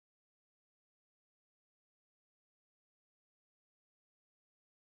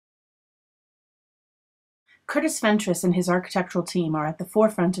Curtis Fentress and his architectural team are at the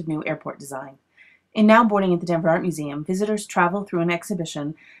forefront of new airport design. In Now Boarding at the Denver Art Museum, visitors travel through an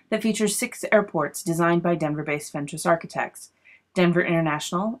exhibition that features 6 airports designed by Denver-based Fentress architects: Denver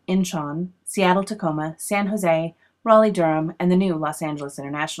International, Incheon, Seattle-Tacoma, San Jose, Raleigh-Durham, and the new Los Angeles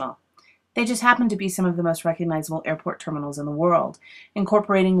International. They just happen to be some of the most recognizable airport terminals in the world,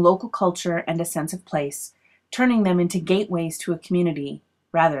 incorporating local culture and a sense of place, turning them into gateways to a community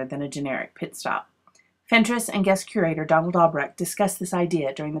rather than a generic pit stop. Fentress and guest curator Donald Albrecht discussed this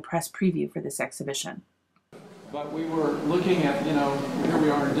idea during the press preview for this exhibition. But we were looking at, here we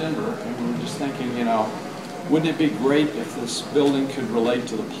are in Denver, and we were just thinking, wouldn't it be great if this building could relate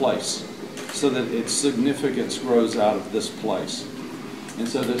to the place so that its significance grows out of this place? And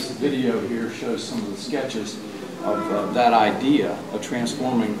so this video here shows some of the sketches of that idea of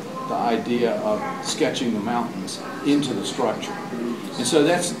transforming the idea of sketching the mountains into the structure. And so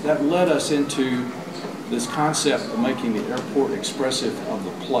that led us into this concept of making the airport expressive of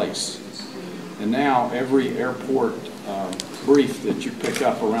the place. And now every airport brief that you pick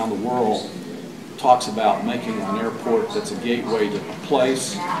up around the world talks about making an airport that's a gateway to a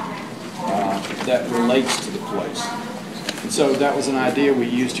place that relates to the place. And so that was an idea we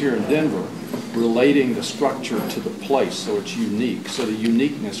used here in Denver, relating the structure to the place so it's unique, so the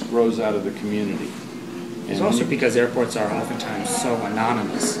uniqueness grows out of the community. It's also because airports are oftentimes so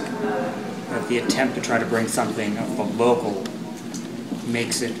anonymous that the attempt to try to bring something of the local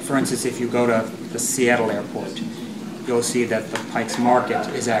makes it, for instance, if you go to the Seattle airport, you'll see that the Pike's Market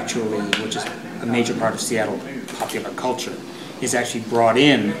is actually, which is a major part of Seattle popular culture, is actually brought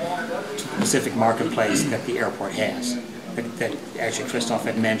in to the Pacific marketplace that the airport has, that actually Christoph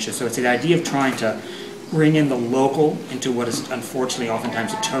had mentioned. So it's the idea of trying to bring in the local into what is unfortunately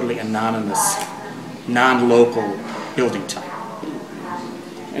oftentimes a totally anonymous, non-local building type.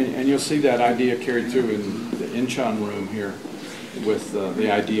 And you'll see that idea carried through in the Incheon room here with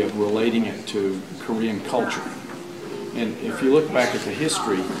the idea of relating it to Korean culture. And if you look back at the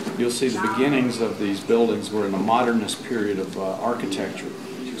history, you'll see the beginnings of these buildings were in a modernist period of architecture.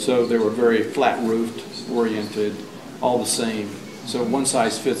 So they were very flat-roofed, oriented, all the same. So one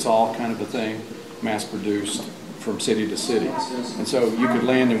size fits all kind of a thing, mass-produced from city to city. And so you could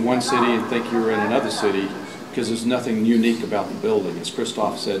land in one city and think you were in another city because there's nothing unique about the building. As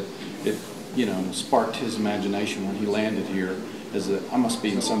Christoph said, it sparked his imagination when he landed here as I must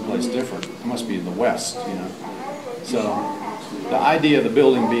be in someplace different. I must be in the West, So the idea of the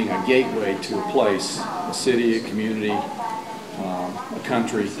building being a gateway to a place, a city, a community, a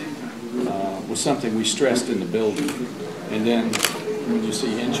country, was something we stressed in the building. And then when you see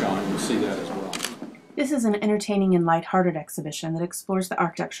Incheon, you'll see that as well. This is an entertaining and light-hearted exhibition that explores the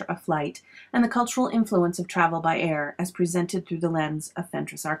architecture of flight and the cultural influence of travel by air as presented through the lens of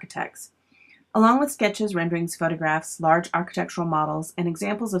Fentress architects. Along with sketches, renderings, photographs, large architectural models, and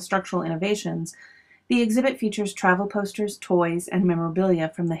examples of structural innovations, the exhibit features travel posters, toys, and memorabilia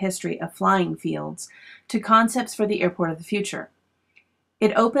from the history of flying fields to concepts for the airport of the future.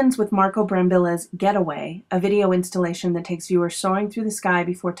 It opens with Marco Brambilla's Getaway, a video installation that takes viewers soaring through the sky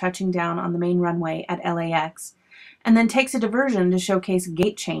before touching down on the main runway at LAX, and then takes a diversion to showcase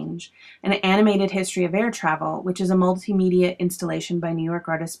Gate Change, an animated history of air travel, which is a multimedia installation by New York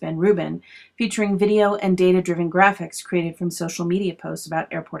artist Ben Rubin, featuring video and data-driven graphics created from social media posts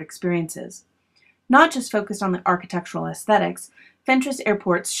about airport experiences. Not just focused on the architectural aesthetics, Fentress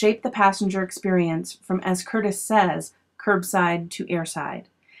airports shape the passenger experience from, as Curtis says, curbside to airside.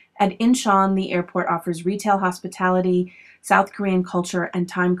 At Incheon, the airport offers retail hospitality, South Korean culture, and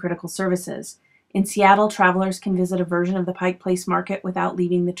time-critical services. In Seattle, travelers can visit a version of the Pike Place Market without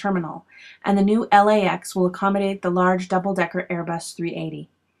leaving the terminal, and the new LAX will accommodate the large double-decker Airbus 380.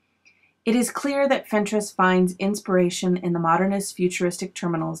 It is clear that Fentress finds inspiration in the modernist futuristic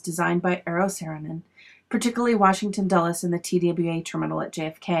terminals designed by Eero Saarinen, particularly Washington Dulles and the TWA terminal at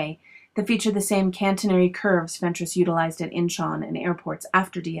JFK, that feature the same catenary curves Fentress utilized at Incheon and airports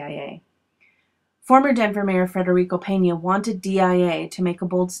after DIA. Former Denver Mayor Federico Peña wanted DIA to make a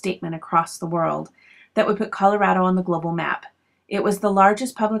bold statement across the world that would put Colorado on the global map. It was the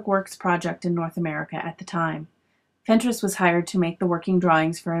largest public works project in North America at the time. Fentress was hired to make the working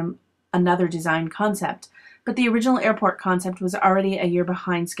drawings for another design concept, but the original airport concept was already a year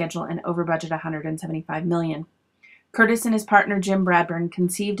behind schedule and over budget $175 million. Curtis and his partner Jim Bradburn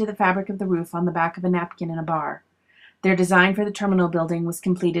conceived of the fabric of the roof on the back of a napkin in a bar. Their design for the terminal building was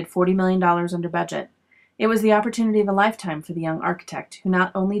completed $40 million under budget. It was the opportunity of a lifetime for the young architect, who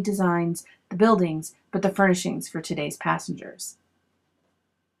not only designs the buildings, but the furnishings for today's passengers.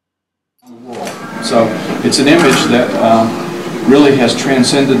 So it's an image that really has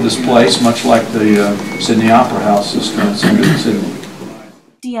transcended this place, much like the Sydney Opera House has transcended Sydney.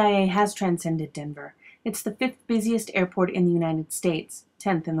 DIA has transcended Denver. It's the 5th busiest airport in the United States,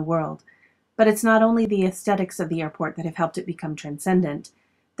 10th in the world. But it's not only the aesthetics of the airport that have helped it become transcendent.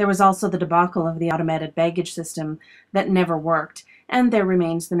 There was also the debacle of the automated baggage system that never worked, and there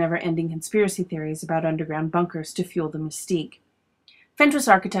remains the never-ending conspiracy theories about underground bunkers to fuel the mystique. Fentress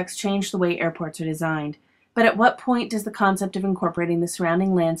architects changed the way airports are designed, but at what point does the concept of incorporating the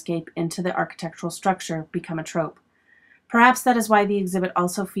surrounding landscape into the architectural structure become a trope? Perhaps that is why the exhibit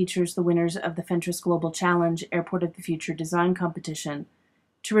also features the winners of the Fentress Global Challenge Airport of the Future design competition.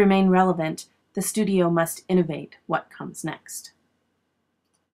 To remain relevant, the studio must innovate what comes next.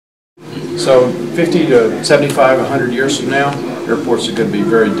 So 50 to 75, 100 years from now, airports are going to be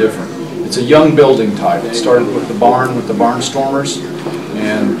very different. It's a young building type. It started with the barnstormers,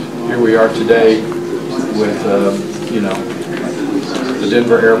 and here we are today with, the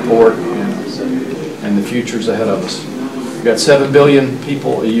Denver airport and the future's ahead of us. We've got 7 billion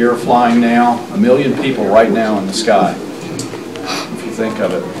people a year flying now, 1 million people right now in the sky. If you think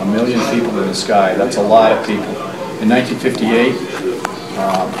of it, 1 million people in the sky, that's a lot of people. In 1958,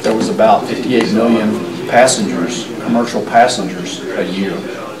 there was about 58 million passengers, commercial passengers a year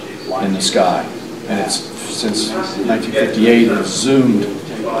in the sky. And it's since 1958 it has zoomed,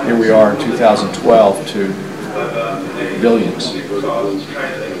 here we are in 2012, to billions.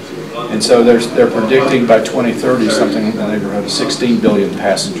 And so they're predicting by 2030 something in the neighborhood of 16 billion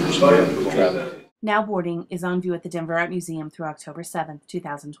passengers a year traveling. Now Boarding is on view at the Denver Art Museum through October 7th,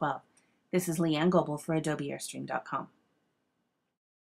 2012. This is Leanne Goebel for AdobeAirstream.com.